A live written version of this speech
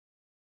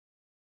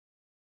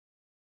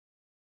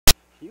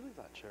Can you leave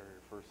that chair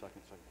here for a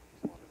second? So I can use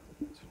the water?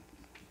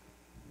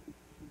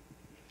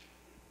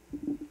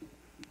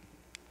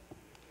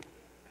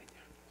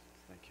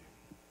 Thank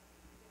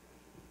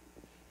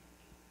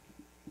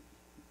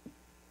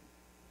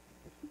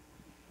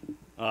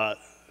you.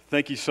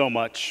 Thank you so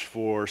much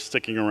for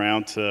sticking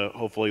around to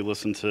hopefully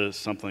listen to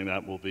something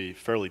that will be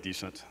fairly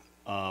decent.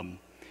 I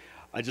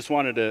just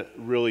wanted to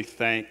really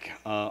thank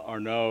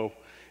Arnaud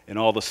and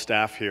all the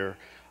staff here.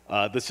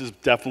 This has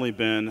definitely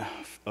been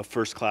a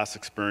first-class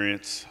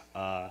experience.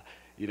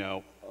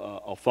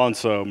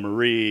 Alfonso,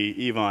 Marie,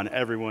 Yvonne,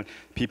 everyone,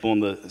 people in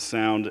the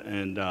sound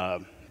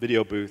and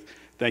video booth,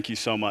 thank you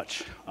so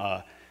much.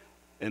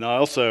 And I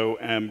also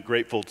am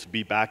grateful to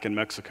be back in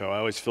Mexico. I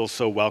always feel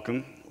so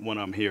welcome when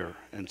I'm here.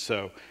 And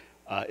so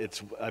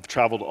I've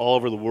traveled all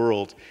over the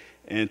world,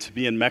 and to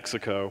be in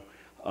Mexico,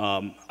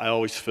 I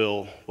always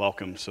feel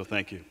welcome, so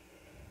thank you.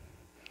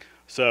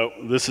 So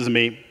this is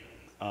me.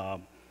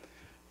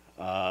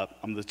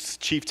 I'm the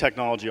Chief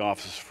Technology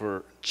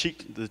Officer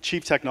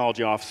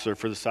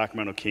for the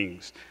Sacramento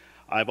Kings.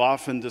 I've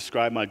often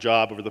described my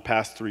job over the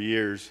past 3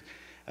 years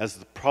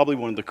as probably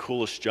one of the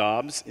coolest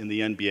jobs in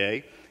the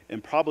NBA,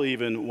 and probably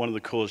even one of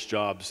the coolest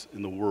jobs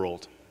in the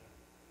world.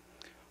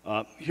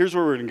 Here's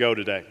where we're going to go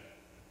today.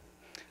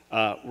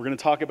 We're going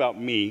to talk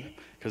about me,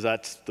 because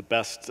that's the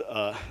best,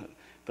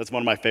 that's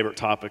one of my favorite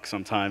topics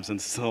sometimes, and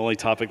it's the only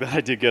topic that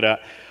I do good at.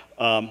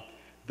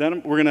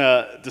 Then we're going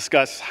to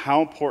discuss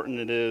how important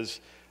it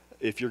is,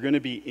 if you're going to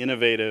be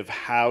innovative,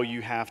 how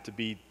you have to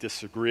be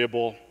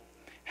disagreeable,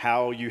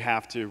 how you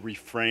have to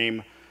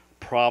reframe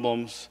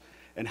problems,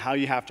 and how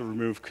you have to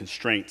remove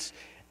constraints.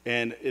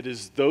 And it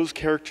is those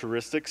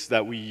characteristics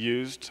that we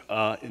used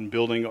in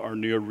building our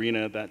new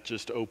arena that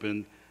just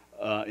opened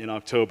in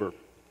October.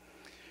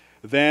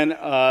 Then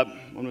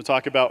I'm going to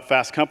talk about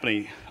Fast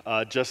Company.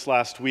 Just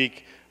last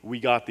week, we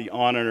got the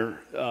honor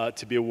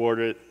to be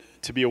awarded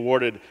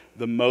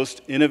the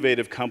most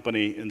innovative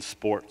company in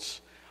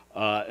sports.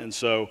 And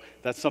so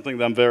that's something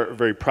that I'm very,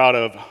 very proud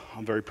of.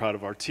 I'm very proud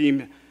of our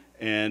team,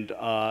 and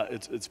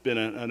it's been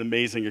an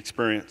amazing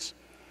experience.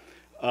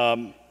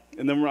 And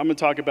then I'm going to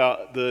talk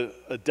about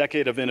a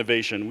decade of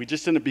innovation. We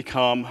just didn't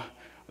become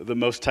the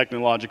most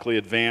technologically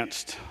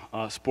advanced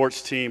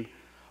sports team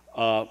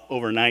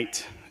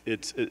overnight.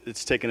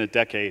 It's taken a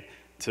decade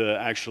to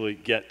actually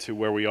get to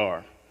where we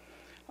are.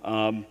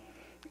 And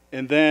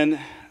then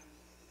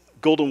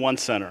Golden One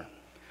Center.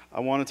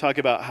 I want to talk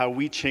about how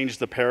we changed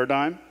the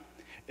paradigm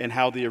and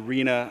how the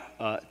arena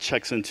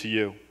checks into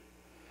you.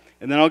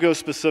 And then I'll go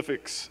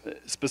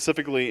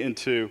specifically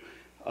into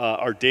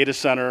our data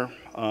center,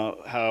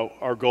 how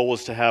our goal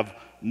was to have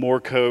more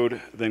code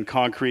than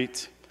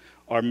concrete,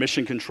 our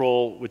mission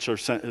control, which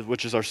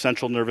is our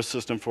central nervous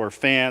system for our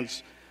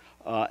fans,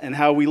 and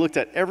how we looked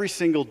at every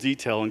single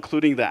detail,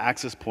 including the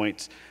access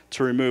points,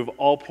 to remove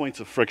all points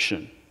of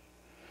friction.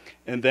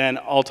 And then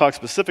I'll talk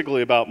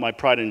specifically about my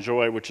pride and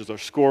joy, which is our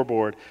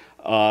scoreboard,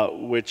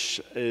 which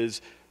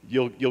is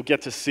you'll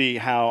get to see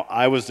how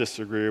I was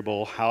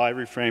disagreeable, how I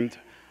reframed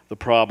the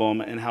problem,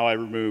 and how I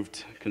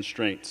removed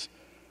constraints.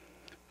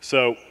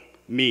 So,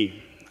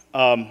 me.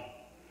 I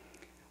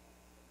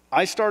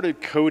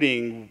started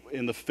coding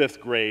in the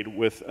 5th grade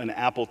with an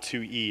Apple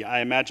IIe.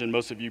 I imagine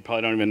most of you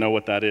probably don't even know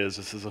what that is.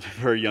 This is a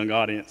very young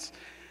audience.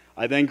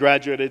 I then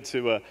graduated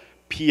to a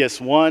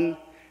PS1,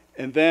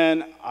 and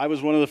then I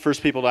was one of the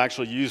first people to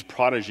actually use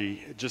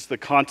Prodigy, just the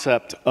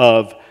concept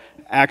of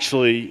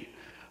actually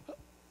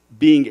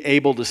being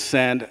able to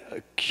send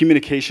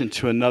communication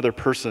to another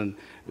person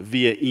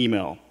via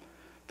email.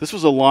 This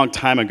was a long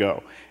time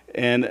ago,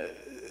 and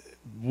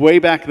way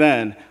back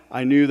then,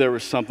 I knew there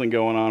was something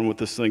going on with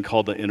this thing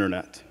called the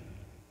internet.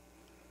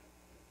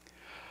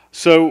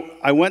 So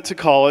I went to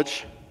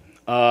college.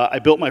 I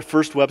built my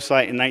first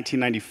website in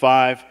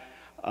 1995,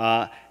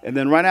 and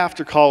then right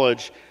after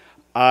college,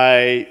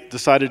 I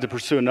decided to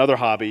pursue another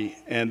hobby,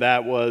 and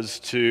that was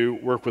to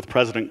work with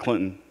President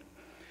Clinton.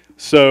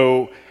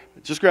 So I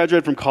just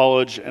graduated from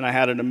college, and I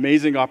had an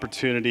amazing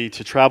opportunity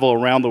to travel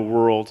around the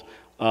world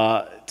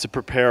to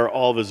prepare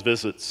all of his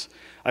visits.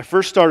 I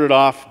first started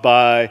off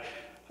by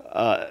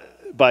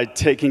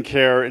taking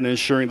care and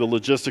ensuring the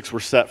logistics were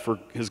set for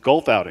his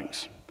golf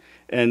outings.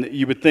 And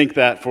you would think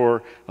that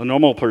for a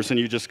normal person,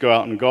 you just go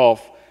out and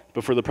golf,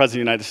 but for the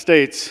President of the United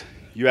States,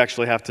 you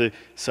actually have to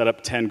set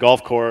up 10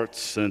 golf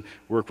courts and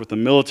work with the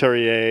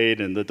military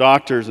aid and the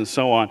doctors and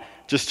so on,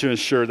 just to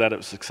ensure that it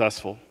was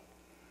successful.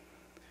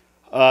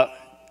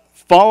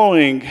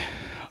 Following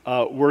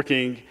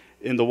working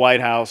in the White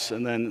House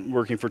and then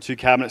working for 2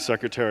 cabinet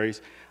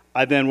secretaries,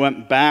 I then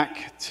went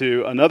back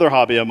to another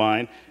hobby of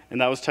mine, and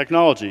that was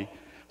technology.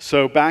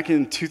 So back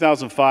in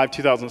 2005,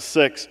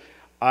 2006,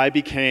 I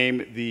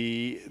became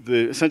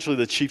essentially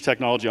the Chief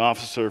Technology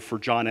Officer for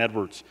John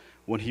Edwards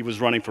when he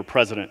was running for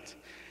president.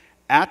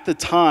 At the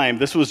time,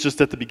 this was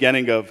just at the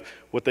beginning of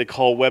what they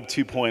call Web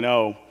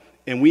 2.0,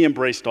 and we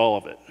embraced all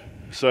of it.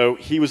 So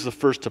he was the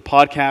first to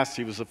podcast,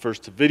 he was the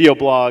first to video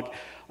blog,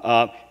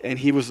 and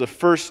he was the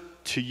first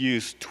to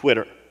use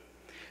Twitter.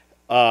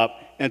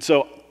 And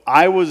so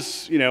I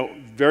was,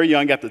 very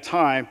young at the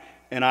time,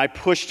 and I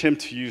pushed him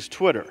to use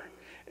Twitter.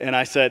 And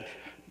I said,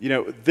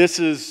 this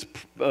is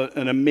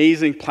an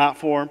amazing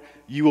platform.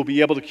 You will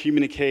be able to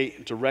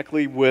communicate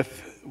directly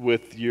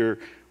with your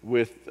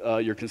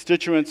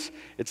constituents.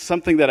 It's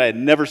something that I had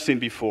never seen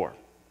before.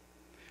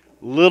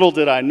 Little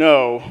did I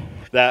know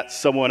that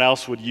someone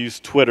else would use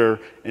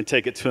Twitter and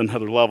take it to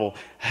another level.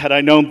 Had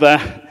I known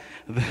that,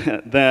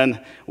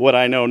 then what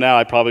I know now,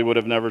 I probably would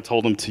have never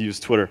told him to use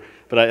Twitter.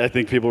 But I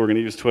think people were going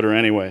to use Twitter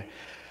anyway.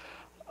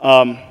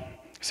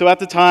 So at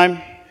the time,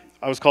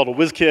 I was called a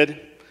whiz kid.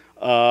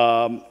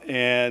 There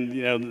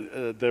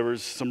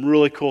was some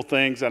really cool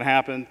things that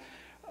happened.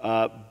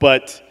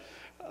 But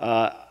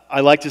I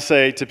like to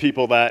say to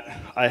people that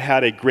I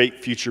had a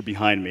great future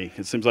behind me.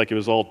 It seems like it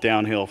was all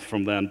downhill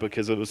from then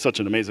because it was such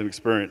an amazing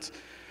experience.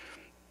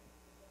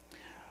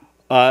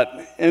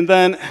 And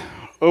then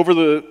over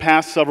the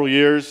past several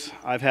years,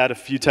 I've had a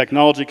few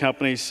technology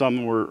companies.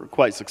 Some were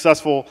quite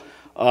successful.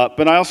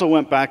 But I also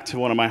went back to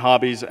one of my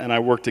hobbies, and I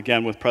worked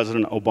again with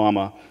President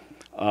Obama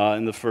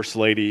and the First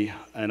Lady.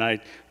 And I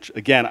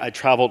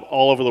traveled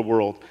all over the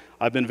world.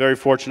 I've been very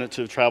fortunate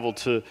to have traveled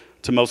to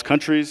most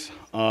countries,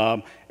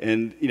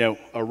 in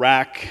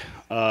Iraq,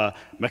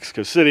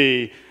 Mexico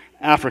City,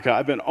 Africa.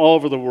 I've been all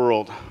over the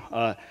world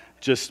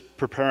just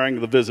preparing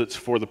the visits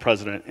for the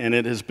president, and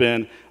it has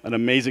been an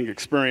amazing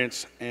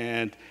experience.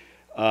 And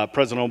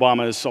President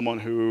Obama is someone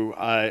who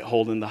I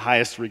hold in the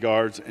highest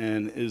regards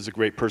and is a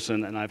great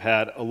person, and I've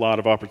had a lot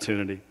of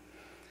opportunity.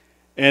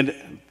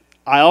 And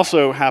I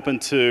also happen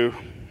to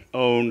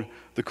own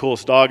the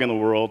coolest dog in the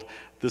world.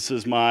 This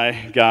is my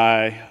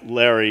guy,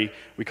 Larry.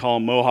 We call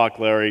him Mohawk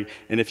Larry.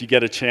 And if you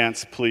get a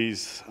chance,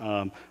 please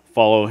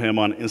follow him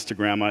on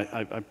Instagram.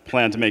 I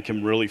plan to make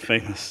him really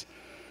famous.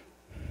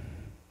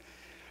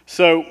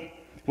 So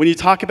when you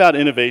talk about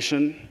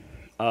innovation,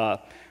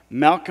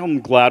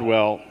 Malcolm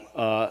Gladwell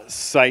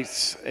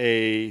cites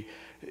in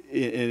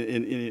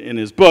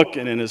his book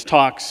and in his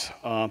talks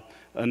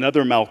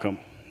another Malcolm.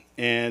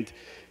 And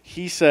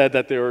he said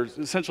that there are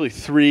essentially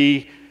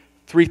three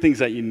things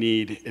that you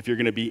need if you're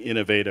going to be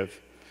innovative.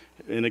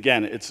 And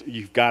again,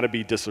 you've got to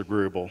be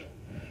disagreeable.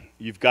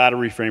 You've got to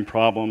reframe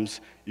problems.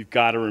 You've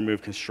got to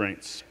remove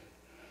constraints.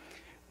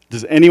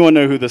 Does anyone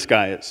know who this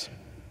guy is?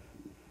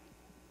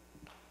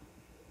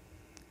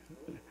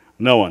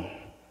 No one.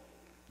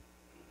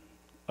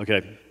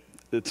 Okay,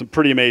 it's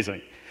pretty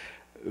amazing.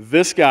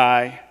 This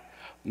guy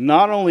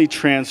not only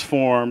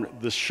transformed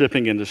the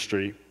shipping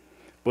industry,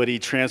 but he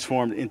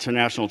transformed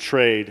international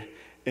trade,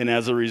 and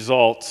as a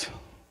result,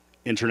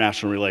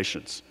 international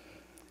relations.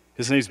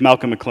 His name's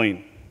Malcolm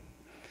McLean.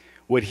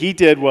 What he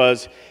did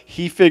was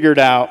he figured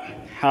out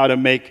how to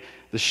make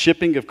the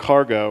shipping of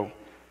cargo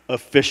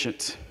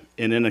efficient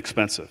and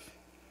inexpensive.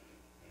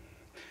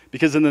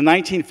 Because in the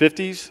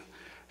 1950s,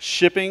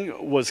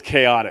 shipping was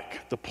chaotic.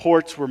 The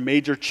ports were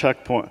major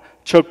choke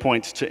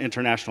points to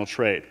international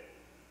trade.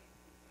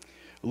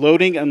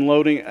 Loading,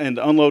 unloading, and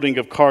unloading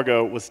of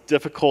cargo was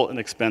difficult and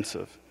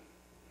expensive.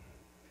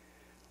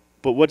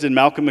 But what did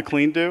Malcolm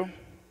McLean do?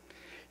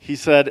 He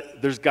said,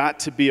 there's got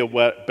to be a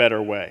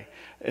better way.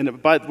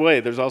 And by the way,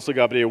 there's also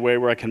got to be a way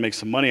where I can make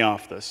some money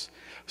off this.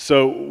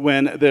 So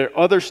when the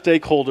other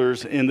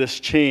stakeholders in this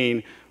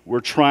chain were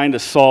trying to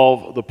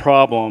solve the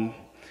problem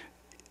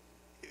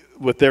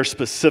with their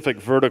specific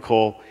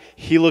vertical,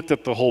 he looked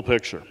at the whole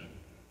picture.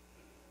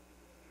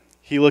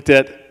 He looked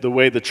at the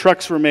way the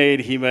trucks were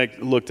made. He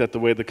looked at the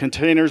way the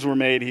containers were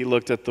made. He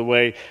looked at the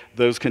way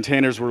those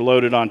containers were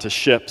loaded onto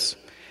ships.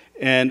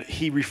 And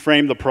he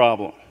reframed the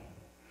problem.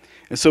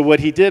 And so what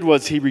he did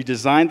was he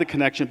redesigned the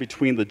connection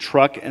between the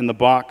truck and the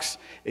box,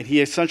 and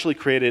he essentially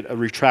created a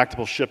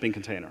retractable shipping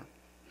container.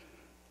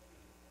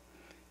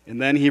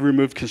 And then he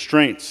removed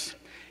constraints.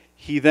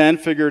 He then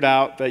figured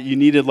out that you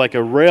needed like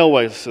a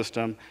railway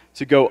system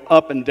to go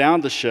up and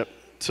down the ship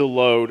to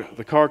load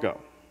the cargo.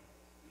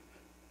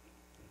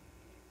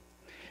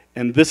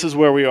 And this is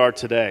where we are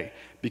today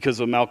because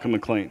of Malcolm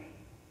McLean.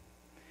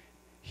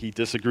 He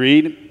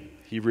disagreed,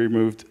 he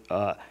reframed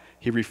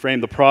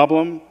the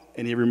problem,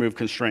 and he removed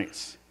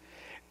constraints.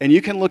 And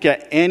you can look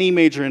at any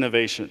major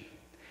innovation,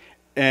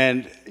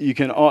 and you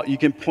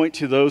can point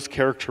to those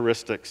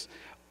characteristics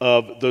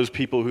of those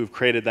people who've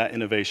created that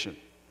innovation.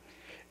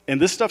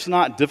 And this stuff's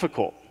not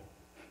difficult.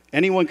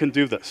 Anyone can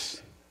do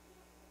this.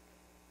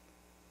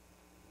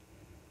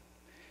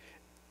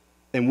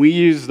 And we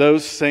use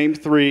those same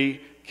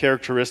three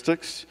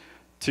characteristics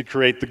to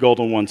create the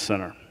Golden One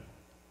Center.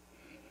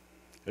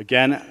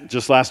 Again,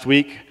 just last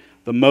week,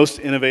 the most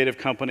innovative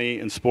company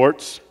in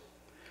sports.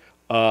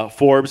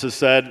 Forbes has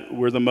said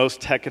we're the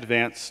most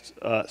tech-advanced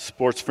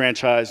sports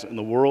franchise in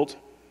the world.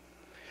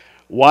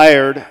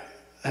 Wired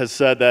has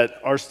said that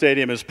our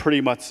stadium is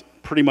pretty much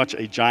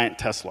a giant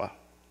Tesla.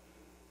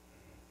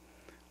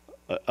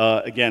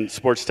 Again,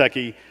 Sports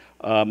Techie,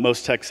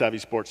 most tech-savvy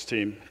sports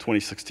team,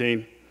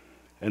 2016.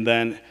 And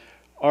then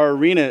our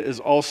arena is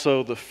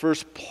also the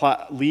first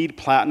LEED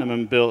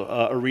Platinum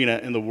arena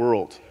in the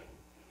world.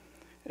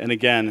 And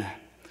again,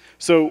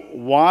 So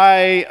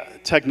why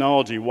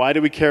technology? Why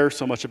do we care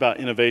so much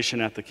about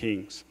innovation at the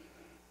Kings?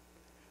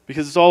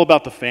 Because it's all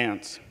about the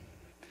fans.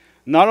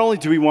 Not only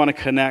do we want to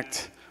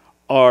connect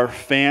our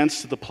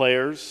fans to the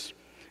players,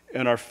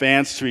 and our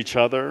fans to each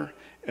other,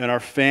 and our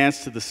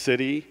fans to the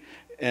city,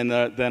 and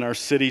then our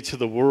city to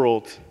the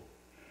world,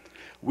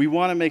 we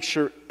want to make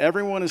sure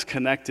everyone is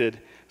connected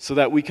so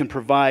that we can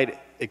provide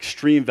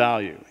extreme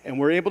value. And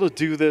we're able to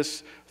do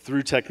this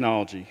through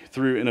technology,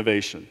 through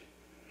innovation.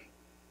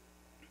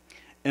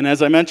 And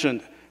as I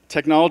mentioned,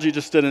 technology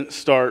just didn't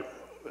start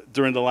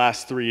during the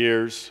last 3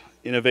 years.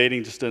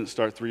 Innovating just didn't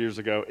start 3 years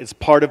ago. It's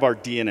part of our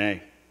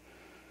DNA.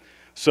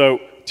 So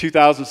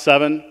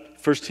 2007,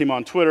 first team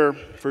on Twitter,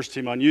 first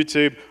team on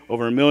YouTube,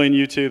 over 1 million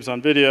YouTubes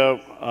on video,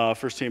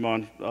 first team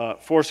on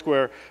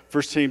Foursquare,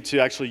 first team to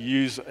actually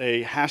use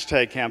a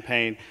hashtag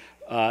campaign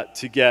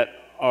to get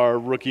our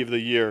Rookie of the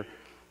Year,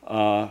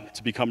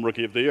 to become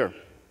Rookie of the Year.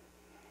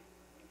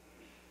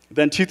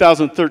 Then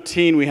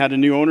 2013, we had a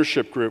new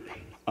ownership group,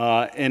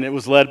 and it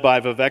was led by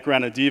Vivek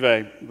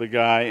Ranadive, the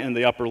guy in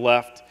the upper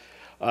left.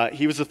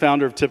 He was the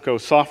founder of TIBCO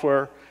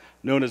Software,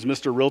 known as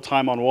Mr.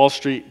 Real-Time on Wall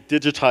Street,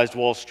 digitized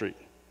Wall Street.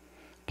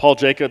 Paul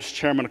Jacobs,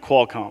 chairman of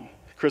Qualcomm.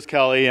 Chris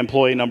Kelly,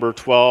 employee number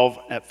 12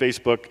 at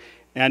Facebook.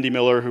 Andy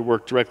Miller, who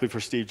worked directly for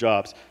Steve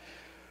Jobs.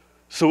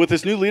 So with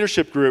this new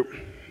leadership group,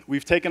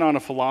 we've taken on a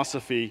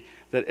philosophy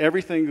that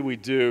everything that we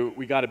do,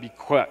 we got to be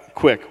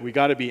quick, we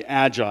got to be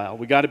agile,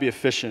 we got to be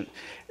efficient.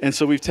 And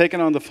so we've taken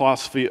on the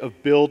philosophy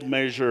of build,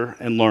 measure,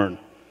 and learn.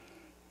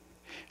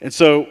 And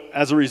so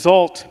as a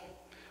result,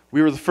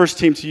 we were the first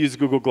team to use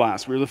Google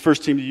Glass. We were the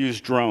first team to use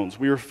drones.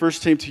 We were the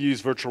first team to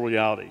use virtual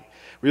reality.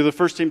 We were the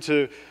first team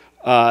to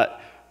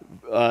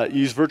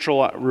use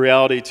virtual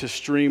reality to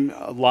stream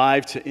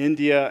live to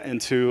India and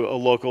to a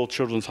local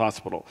children's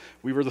hospital.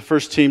 We were the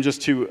first team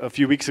just a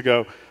few weeks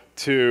ago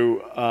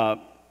to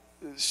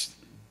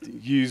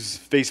use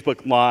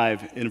Facebook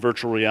Live in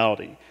virtual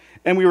reality.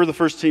 And we were the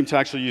first team to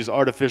actually use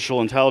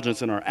artificial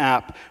intelligence in our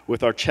app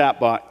with our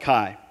chatbot,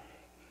 Kai.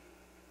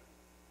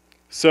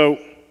 So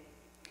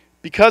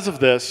because of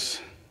this,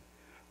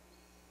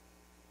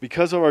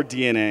 because of our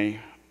DNA,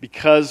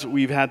 because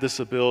we've had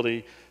this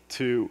ability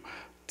to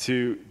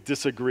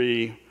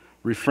disagree,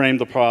 reframe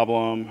the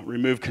problem,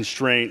 remove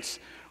constraints,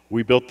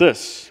 we built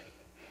this.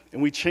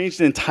 And we changed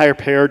the entire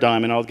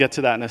paradigm, and I'll get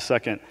to that in a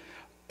second.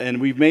 And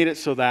we've made it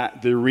so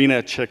that the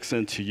arena checks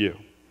into you.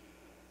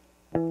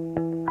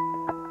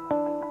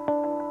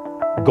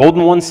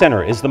 Golden One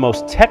Center is the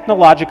most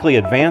technologically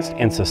advanced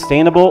and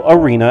sustainable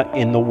arena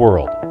in the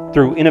world.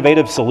 Through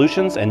innovative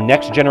solutions and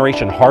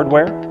next-generation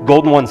hardware,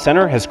 Golden One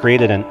Center has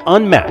created an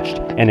unmatched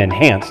and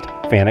enhanced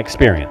fan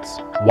experience.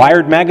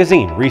 Wired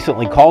magazine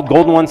recently called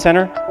Golden One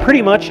Center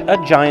pretty much a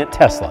giant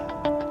Tesla,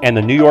 and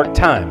the New York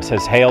Times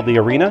has hailed the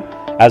arena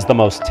as the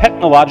most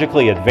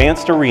technologically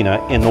advanced arena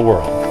in the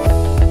world.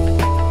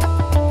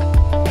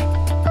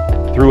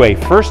 Through a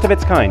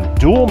first-of-its-kind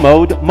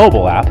dual-mode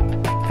mobile app,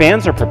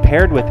 fans are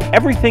prepared with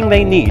everything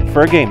they need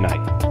for a game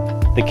night.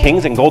 The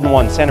Kings and Golden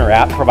One Center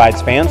app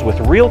provides fans with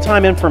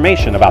real-time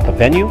information about the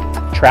venue,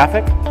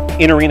 traffic,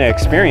 in-arena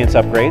experience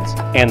upgrades,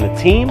 and the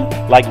team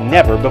like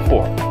never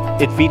before.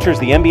 It features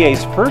the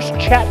NBA's first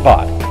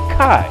chatbot,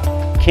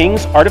 Kai,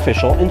 King's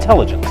artificial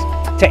intelligence,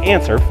 to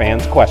answer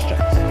fans'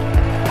 questions.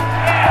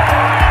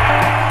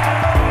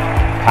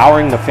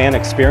 Powering the fan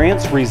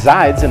experience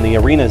resides in the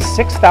arena's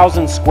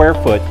 6,000 square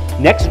foot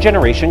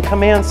next-generation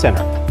command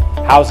center,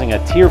 housing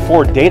a Tier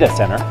 4 data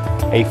center,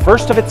 a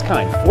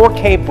first-of-its-kind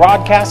 4K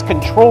broadcast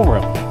control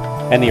room,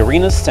 and the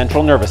arena's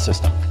central nervous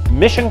system,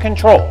 Mission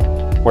Control,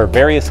 where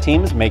various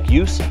teams make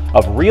use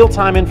of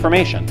real-time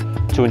information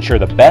to ensure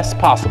the best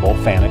possible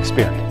fan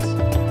experience.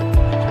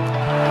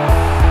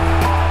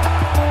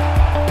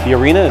 The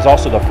arena is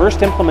also the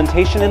first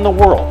implementation in the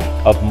world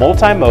of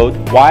multi-mode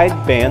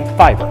wideband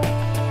fiber,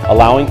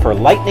 allowing for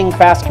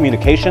lightning-fast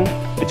communication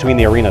between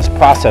the arena's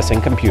processing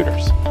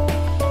computers.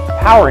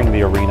 Powering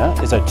the arena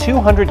is a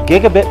 200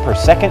 gigabit per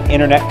second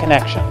internet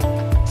connection,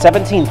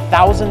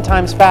 17,000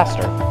 times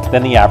faster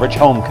than the average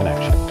home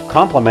connection.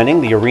 Complementing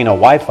the arena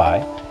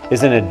Wi-Fi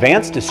is an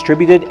advanced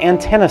distributed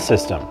antenna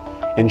system,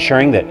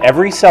 ensuring that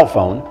every cell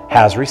phone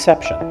has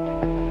reception.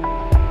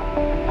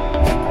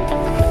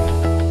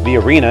 The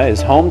arena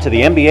is home to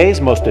the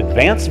NBA's most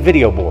advanced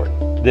video board.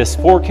 This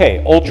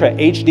 4K Ultra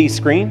HD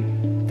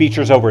screen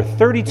features over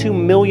 32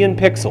 million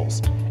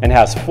pixels and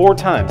has 4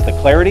 times the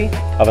clarity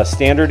of a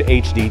standard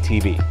HD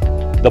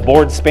TV. The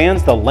board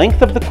spans the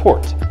length of the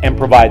court and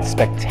provides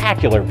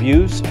spectacular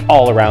views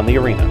all around the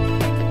arena.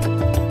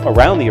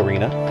 Around the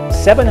arena,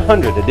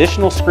 700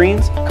 additional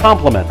screens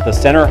complement the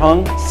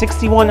center-hung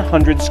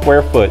 6,100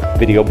 square foot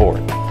video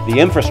board. The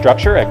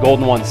infrastructure at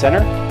Golden One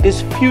Center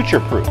is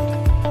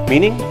future-proofed,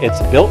 meaning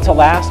it's built to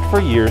last for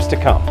years to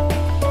come.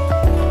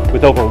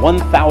 With over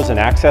 1,000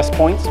 access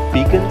points,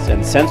 beacons,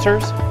 and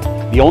sensors,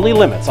 the only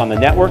limits on the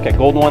network at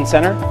Golden One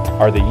Center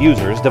are the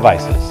user's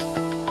devices.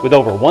 With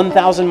over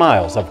 1,000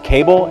 miles of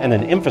cable and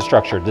an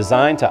infrastructure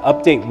designed to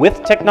update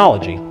with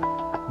technology,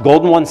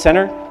 Golden One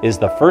Center is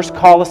the first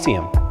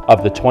Coliseum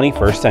of the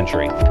 21st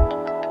century.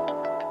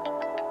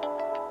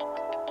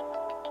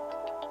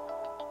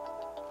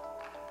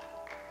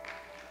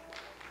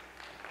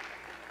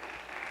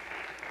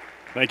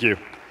 Thank you.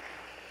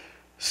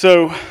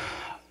 So,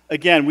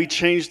 again, we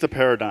changed the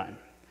paradigm.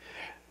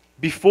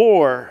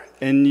 Before,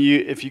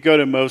 if you go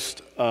to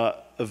most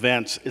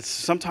events,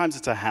 sometimes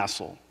it's a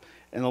hassle.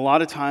 And a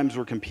lot of times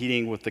we're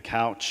competing with the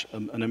couch,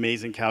 an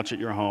amazing couch at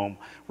your home.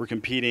 We're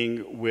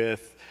competing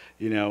with,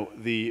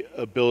 the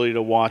ability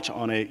to watch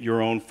on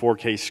your own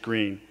 4K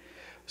screen.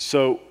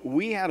 So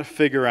we had to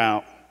figure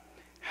out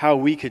how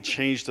we could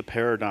change the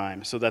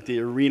paradigm so that the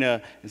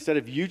arena, instead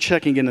of you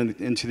checking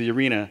into the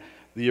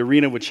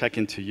arena would check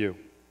into you.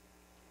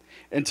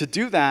 And to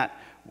do that,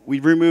 we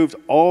removed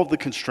all of the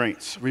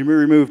constraints. We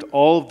removed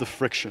all of the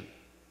friction.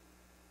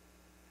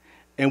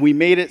 And we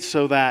made it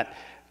so that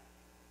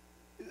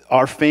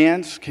our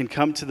fans can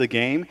come to the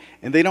game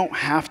and they don't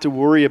have to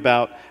worry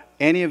about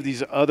any of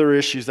these other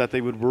issues that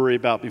they would worry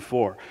about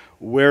before.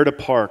 Where to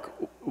park?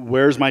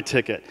 Where's my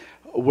ticket?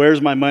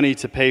 Where's my money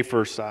to pay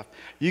for stuff?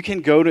 You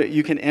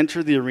can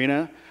enter the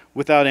arena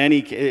without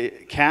any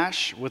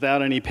cash,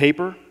 without any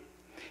paper.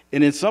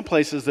 And in some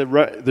places,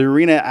 the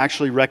arena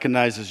actually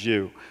recognizes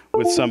you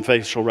with some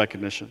facial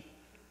recognition.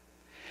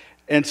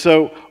 And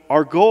so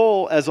our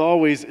goal, as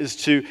always, is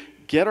to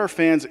get our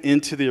fans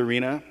into the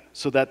arena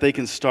so that they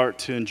can start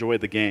to enjoy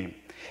the game.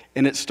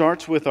 And it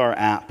starts with our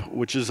app,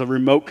 which is a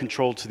remote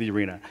control to the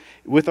arena.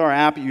 With our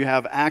app, you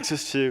have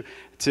access to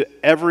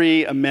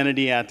every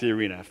amenity at the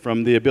arena,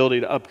 from the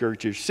ability to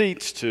upgrade your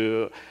seats,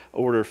 to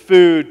order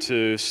food,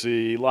 to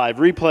see live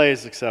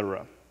replays,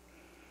 etc.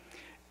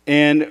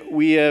 And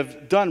we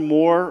have done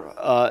more,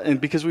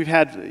 and because we've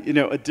had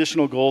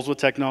additional goals with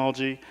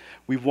technology,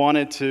 we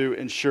wanted to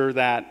ensure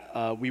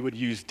that we would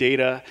use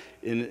data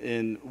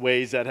in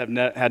ways that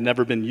had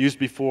never been used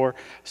before,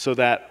 so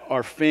that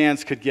our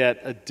fans could get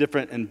a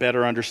different and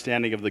better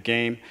understanding of the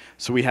game.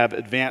 So we have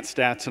advanced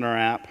stats in our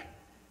app,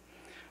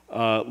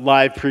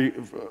 live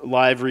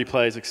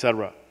replays,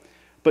 etc.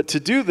 But to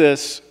do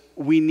this,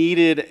 we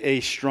needed a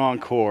strong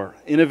core.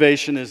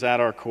 Innovation is at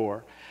our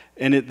core.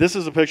 And this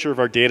is a picture of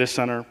our data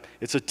center.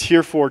 It's a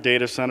tier 4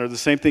 data center, the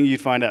same thing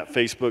you'd find at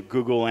Facebook,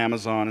 Google,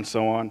 Amazon, and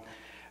so on.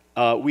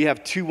 We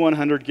have two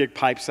 100 gig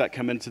pipes that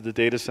come into the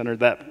data center.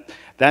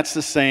 That's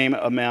the same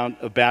amount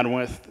of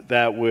bandwidth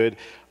that would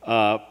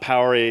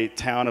power a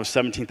town of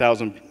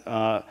 17,000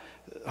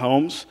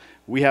 homes.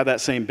 We have that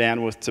same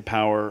bandwidth to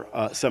power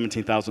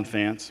 17,000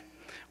 fans.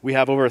 We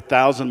have over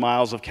 1,000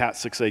 miles of Cat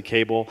 6A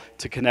cable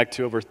to connect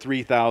to over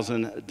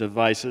 3,000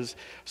 devices.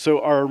 So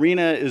our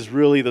arena is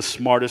really the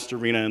smartest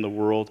arena in the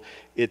world.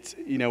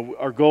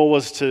 Our goal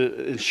was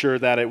to ensure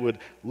that it would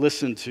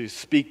listen to,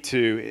 speak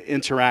to,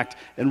 interact,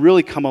 and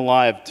really come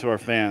alive to our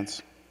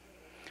fans.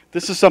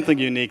 This is something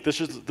unique.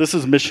 This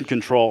is mission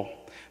control.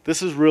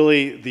 This is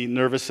really the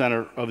nervous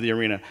center of the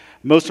arena.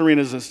 Most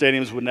arenas and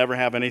stadiums would never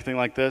have anything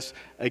like this.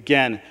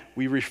 Again,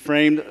 we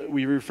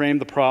reframed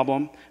the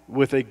problem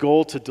with a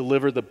goal to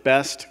deliver the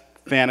best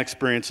fan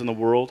experience in the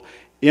world.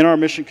 In our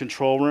mission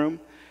control room,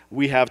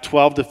 we have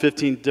 12 to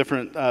 15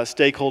 different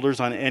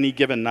stakeholders on any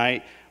given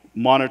night,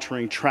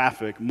 monitoring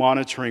traffic,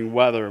 monitoring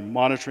weather,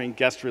 monitoring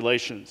guest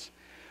relations.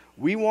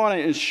 We want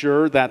to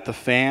ensure that the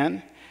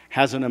fan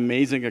has an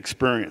amazing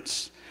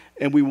experience.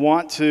 And we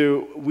want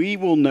to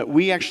know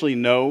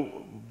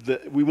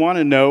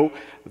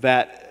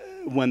that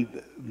when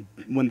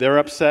they're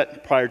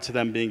upset, prior to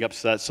them being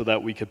upset, so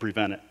that we could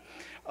prevent it.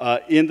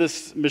 In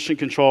this mission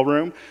control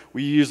room,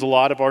 we use a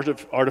lot of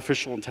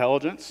artificial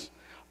intelligence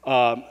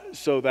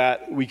so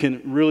that we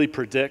can really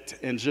predict,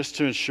 and just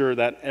to ensure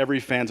that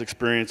every fan's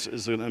experience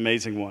is an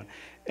amazing one.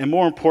 And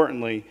more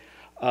importantly,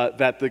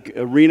 that the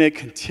arena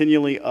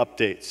continually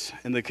updates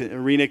and the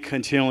arena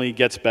continually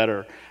gets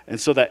better. And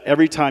so that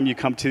every time you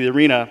come to the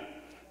arena,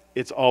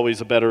 it's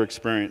always a better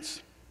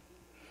experience.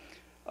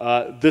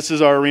 This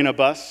is our arena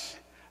bus.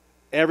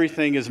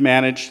 Everything is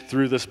managed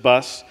through this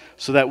bus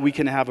so that we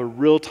can have a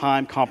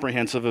real-time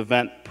comprehensive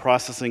event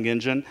processing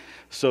engine,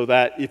 so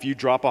that if you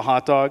drop a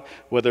hot dog,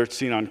 whether it's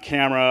seen on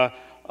camera,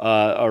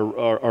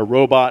 a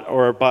robot,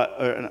 or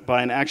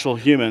by an actual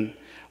human,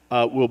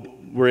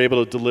 we're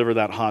able to deliver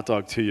that hot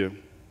dog to you.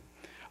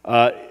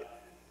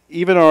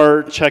 Even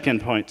our check-in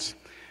points.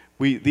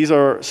 These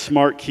are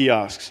smart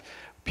kiosks.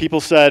 People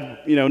said,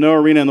 no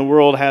arena in the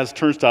world has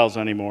turnstiles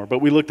anymore, but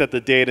we looked at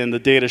the data, and the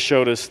data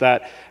showed us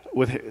that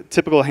with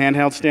typical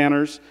handheld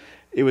scanners,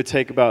 it would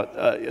take it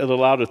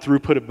allowed a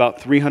throughput of about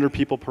 300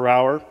 people per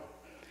hour.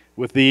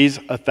 With these,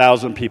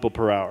 1,000 people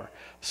per hour.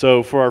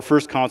 So for our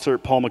first concert,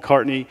 Paul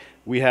McCartney,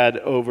 we had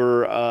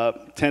over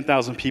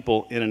 10,000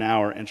 people in an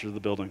hour enter the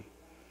building.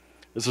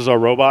 This is our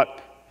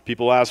robot.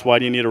 People ask, why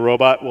do you need a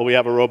robot? Well, we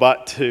have a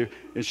robot to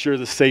ensure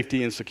the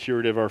safety and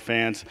security of our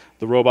fans.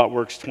 The robot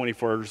works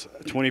 24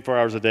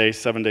 hours a day,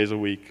 7 days a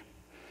week.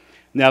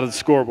 Now to the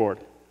scoreboard.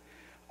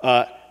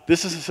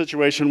 This is a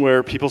situation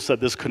where people said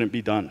this couldn't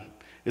be done.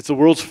 It's the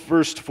world's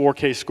first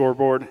 4K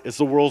scoreboard. It's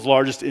the world's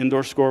largest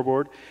indoor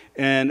scoreboard.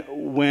 And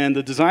when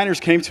the designers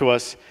came to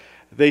us,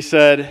 they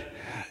said,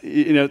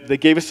 they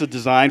gave us a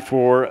design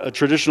for a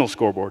traditional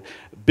scoreboard,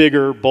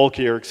 bigger,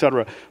 bulkier, et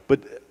cetera, but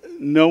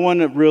no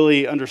one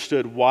really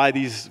understood why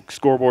these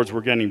scoreboards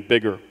were getting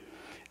bigger.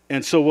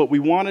 And so what we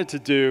wanted to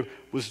do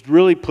was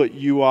really put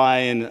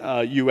UI and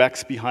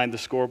UX behind the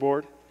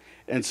scoreboard.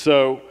 And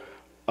so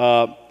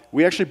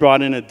we actually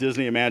brought in a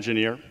Disney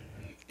Imagineer.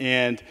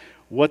 And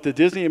what the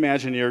Disney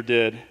Imagineer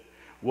did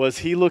was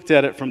he looked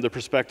at it from the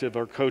perspective of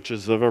our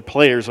coaches, of our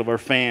players, of our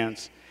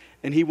fans.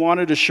 And he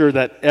wanted to ensure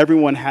that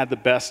everyone had the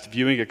best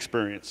viewing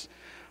experience.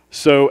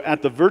 So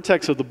at the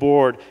vertex of the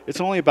board,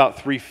 it's only about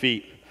 3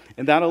 feet.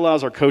 And that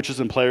allows our coaches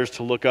and players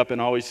to look up and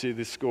always see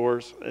the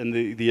scores and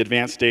the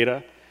advanced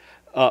data.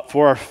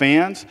 For our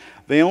fans,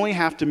 they only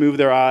have to move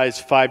their eyes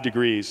 5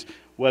 degrees,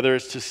 whether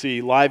it's to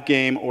see live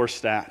game or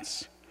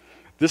stats.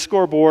 This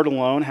scoreboard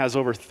alone has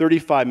over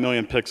 35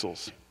 million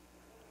pixels.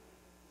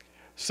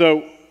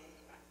 So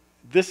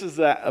this is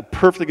a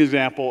perfect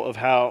example of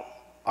how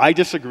I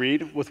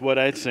disagreed with what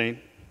I had seen.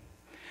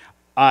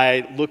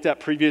 I looked at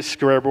previous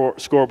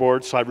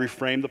scoreboards, so I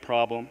reframed the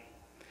problem.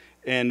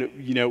 And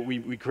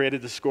we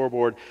created the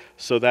scoreboard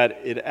so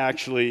that it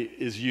actually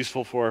is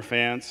useful for our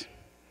fans.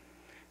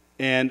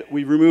 And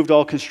we removed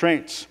all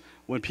constraints.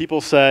 When people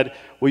said,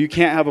 well, you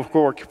can't have a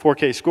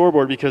 4K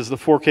scoreboard because the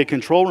 4K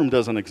control room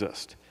doesn't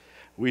exist,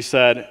 we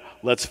said,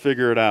 let's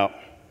figure it out.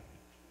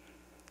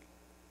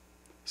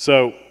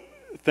 So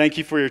thank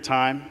you for your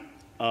time.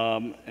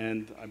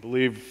 And I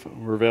believe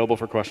we're available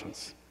for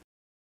questions.